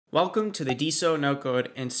Welcome to the Deso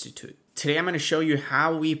No-code Institute. Today I'm going to show you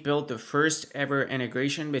how we built the first ever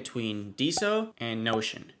integration between Deso and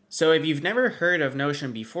Notion. So if you've never heard of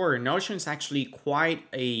Notion before, Notion is actually quite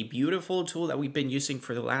a beautiful tool that we've been using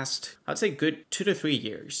for the last, I'd say, good 2 to 3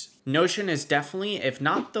 years. Notion is definitely, if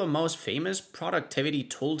not the most famous productivity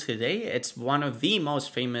tool today, it's one of the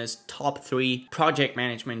most famous top 3 project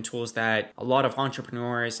management tools that a lot of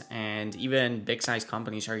entrepreneurs and even big size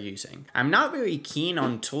companies are using. I'm not very keen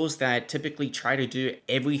on tools that typically try to do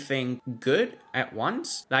everything good at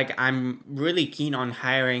once. Like, I'm really keen on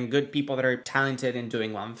hiring good people that are talented in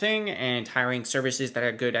doing one thing and hiring services that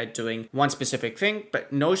are good at doing one specific thing.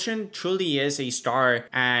 But Notion truly is a star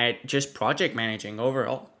at just project managing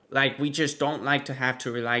overall. Like, we just don't like to have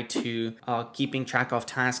to rely to keeping track of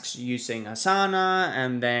tasks using Asana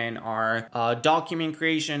and then our document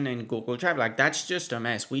creation in Google Drive. Like, that's just a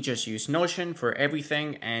mess. We just use Notion for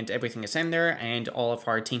everything and everything is in there and all of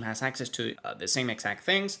our team has access to the same exact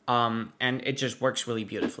things. And it just works really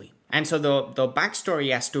beautifully. And so the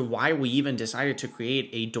backstory as to why we even decided to create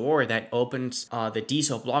a door that opens the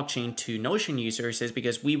Deso blockchain to Notion users is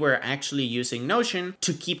because we were actually using Notion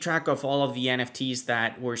to keep track of all of the NFTs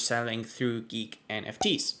that we're selling through Geek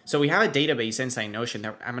NFTs. So we have a database inside Notion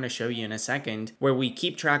that I'm going to show you in a second, where we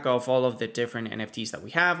keep track of all of the different NFTs that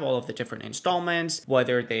we have, all of the different installments,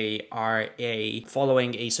 whether they are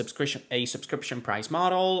following a subscription price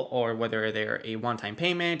model or whether they're a one-time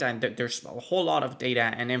payment. And there's a whole lot of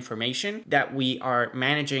data and information that we are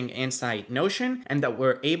managing inside Notion and that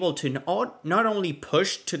we're able to not only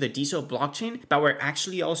push to the Deso blockchain, but we're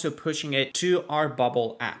actually also pushing it to our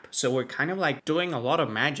Bubble app. So we're kind of like doing a lot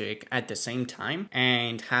of magic at the same time,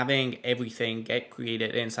 and having everything get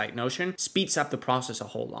created inside Notion speeds up the process a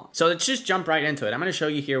whole lot. So let's just jump right into it. I'm going to show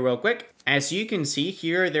you here real quick. As you can see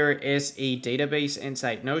here, there is a database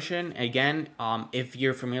inside Notion. Again, if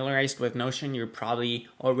you're familiarized with Notion, you're probably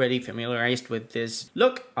already familiarized with this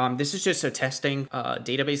look. This is just a testing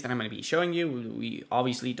database that I'm going to be showing you. We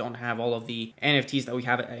obviously don't have all of the NFTs that we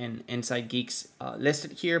have in Inside Geeks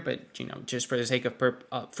listed here, but you know, just for the sake of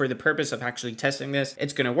for the purpose of actually testing this,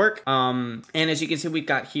 it's going to work. And as you can see, we've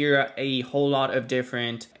got here a whole lot of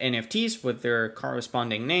different NFTs with their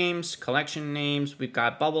corresponding names, collection names. We've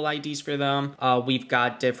got Bubble IDs for them. We've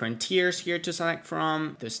got different tiers here to select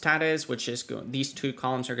from. The status, which is these 2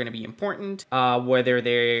 columns are going to be important, whether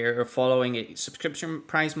they're following a subscription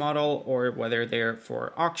price model or whether they're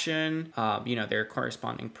for auction, you know, their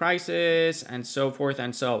corresponding prices and so forth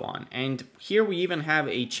and so on. And here we even have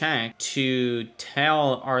a check to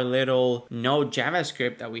tell our little Node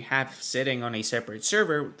JavaScript that we have sitting on a separate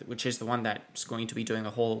server, which is the one that's going to be doing the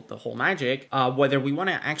whole magic, whether we want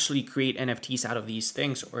to actually create NFTs out of these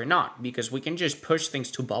things or not, because we can just push things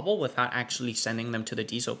to Bubble without actually sending them to the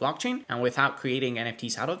Deso blockchain and without creating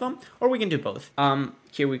NFTs out of them, or we can do both.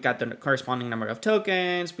 Here we've got the corresponding number of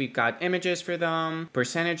tokens, we've got images for them,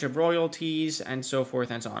 percentage of royalties, and so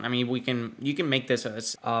forth and so on. I mean, you can make this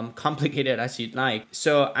as complicated as you'd like.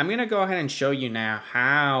 So I'm gonna go ahead and show you now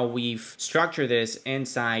how we've structured this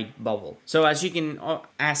inside Bubble. So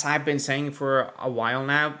as I've been saying for a while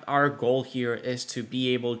now, our goal here is to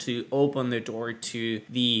be able to open the door to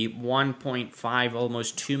the 1.5,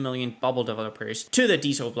 almost 2 million Bubble developers to the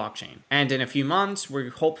Deso blockchain. And in a few months, we're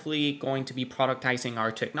hopefully going to be productizing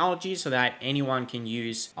our technology so that anyone can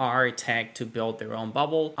use our tech to build their own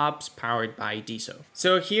Bubble apps powered by Deso.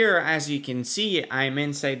 So here, as you can see, I'm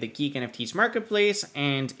inside the Geek NFTs marketplace,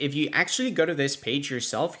 and if you actually go to this page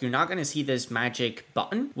yourself, you're not going to see this magic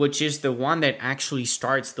button, which is the one that actually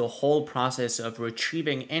starts the whole process of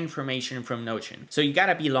retrieving information from Notion. So you got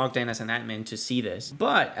to be logged in as an admin to see this.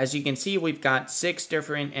 But as you can see, we've got 6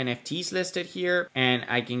 different NFTs listed here, and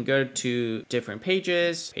I can go to different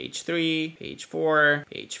pages, page 3, page 4,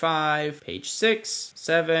 page 5, page 6,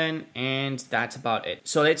 7, and that's about it.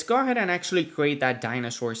 So let's go ahead and actually create that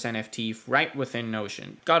dinosaurs NFT right within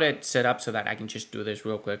Notion. Got it set up so that I can just do this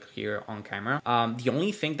real quick here on camera. The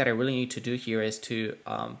only thing that I really need to do here is to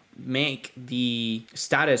make the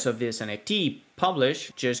status of this NFT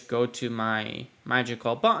publish. Just go to my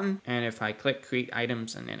magical button, and if I click create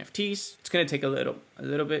items and NFTs, it's going to take a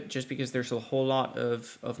little bit just because there's a whole lot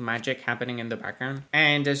of magic happening in the background.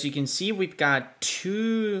 And as you can see, we've got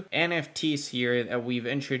 2 NFTs here that we've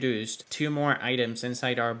introduced, 2 more items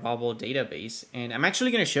inside our Bubble database, and I'm actually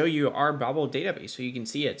going to show you our Bubble database so you can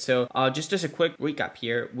see it. So just as a quick recap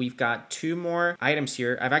here, we've got 2 more items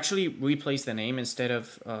here. I've actually replaced the name. Instead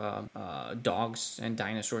of dogs and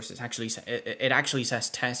dinosaurs, it actually says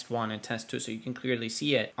test 1 and test 2, so you can clearly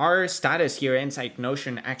see it. Our status here inside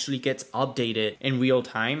Notion actually gets updated in real real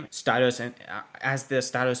time status and as the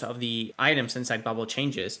status of the items inside Bubble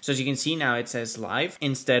changes. So as you can see now, it says live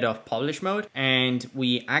instead of publish mode. And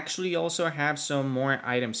we actually also have some more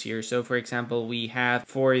items here. So for example, we have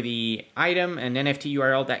for the item an NFT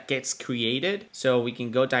URL that gets created. So we can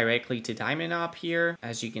go directly to Diamond up here.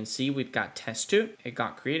 As you can see, we've got test 2. It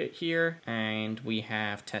got created here. And we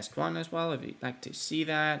have test 1 as well, if you'd like to see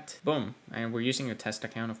that. Boom. And we're using a test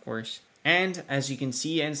account, of course. And as you can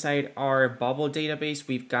see inside our Bubble database,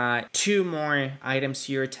 we've got 2 more items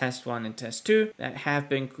here, test 1 and test 2, that have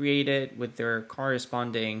been created with their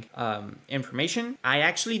corresponding information. I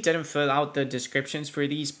actually didn't fill out the descriptions for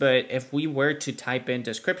these, but if we were to type in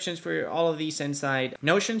descriptions for all of these inside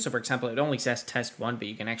Notion, so for example, it only says test 1, but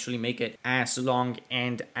you can actually make it as long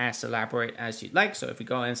and as elaborate as you'd like. So if we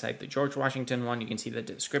go inside the George Washington one, you can see the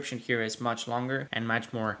description here is much longer and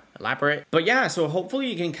much more elaborate. But yeah, so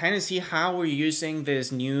hopefully you can kind of see how we're using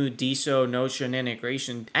this new Deso Notion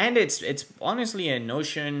integration, and it's honestly a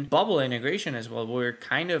Notion Bubble integration as well. We're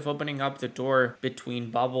kind of opening up the door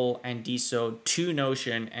between Bubble and Deso to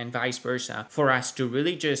Notion and vice versa for us to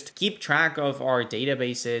really just keep track of our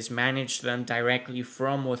databases, manage them directly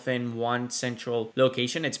from within one central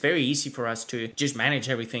location. It's very easy for us to just manage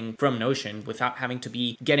everything from Notion without having to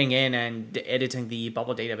be getting in and editing the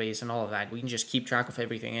Bubble database and all of that. We can just keep track of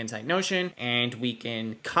everything inside Notion, and we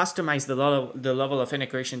can customize the level of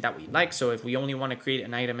integration that we like. So if we only want to create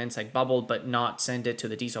an item inside Bubble but not send it to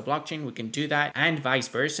the Deso blockchain, we can do that, and vice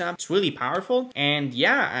versa. It's really powerful. And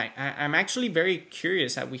yeah, I'm actually very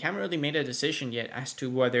curious that we haven't really made a decision yet as to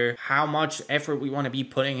whether how much effort we want to be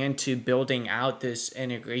putting into building out this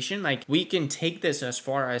integration. Like, we can take this as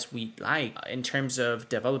far as we like in terms of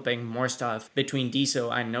developing more stuff between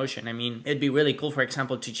Deso and Notion. I mean, it'd be really cool, for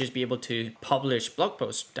example, to just be able to publish blog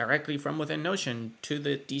posts directly from within Notion to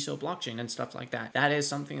the Deso blockchain and stuff like that. That is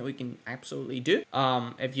something that we can absolutely do.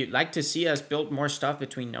 If you'd like to see us build more stuff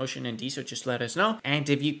between Notion and Deso, just let us know. And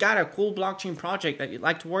if you got a cool blockchain project that you'd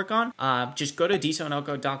like to work on, just go to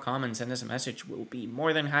Deso.com and send us a message. We'll be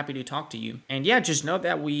more than happy to talk to you. And yeah, just know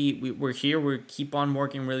that we're here. We keep on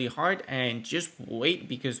working really hard, and just wait,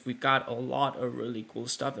 because we've got a lot of really cool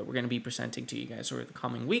stuff that we're going to be presenting to you guys over the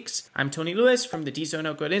coming weeks. I'm Tony Lewis from the Deso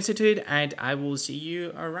No-code Institute, and I will see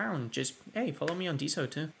you around. Just, hey, follow me on Deso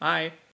too. Bye.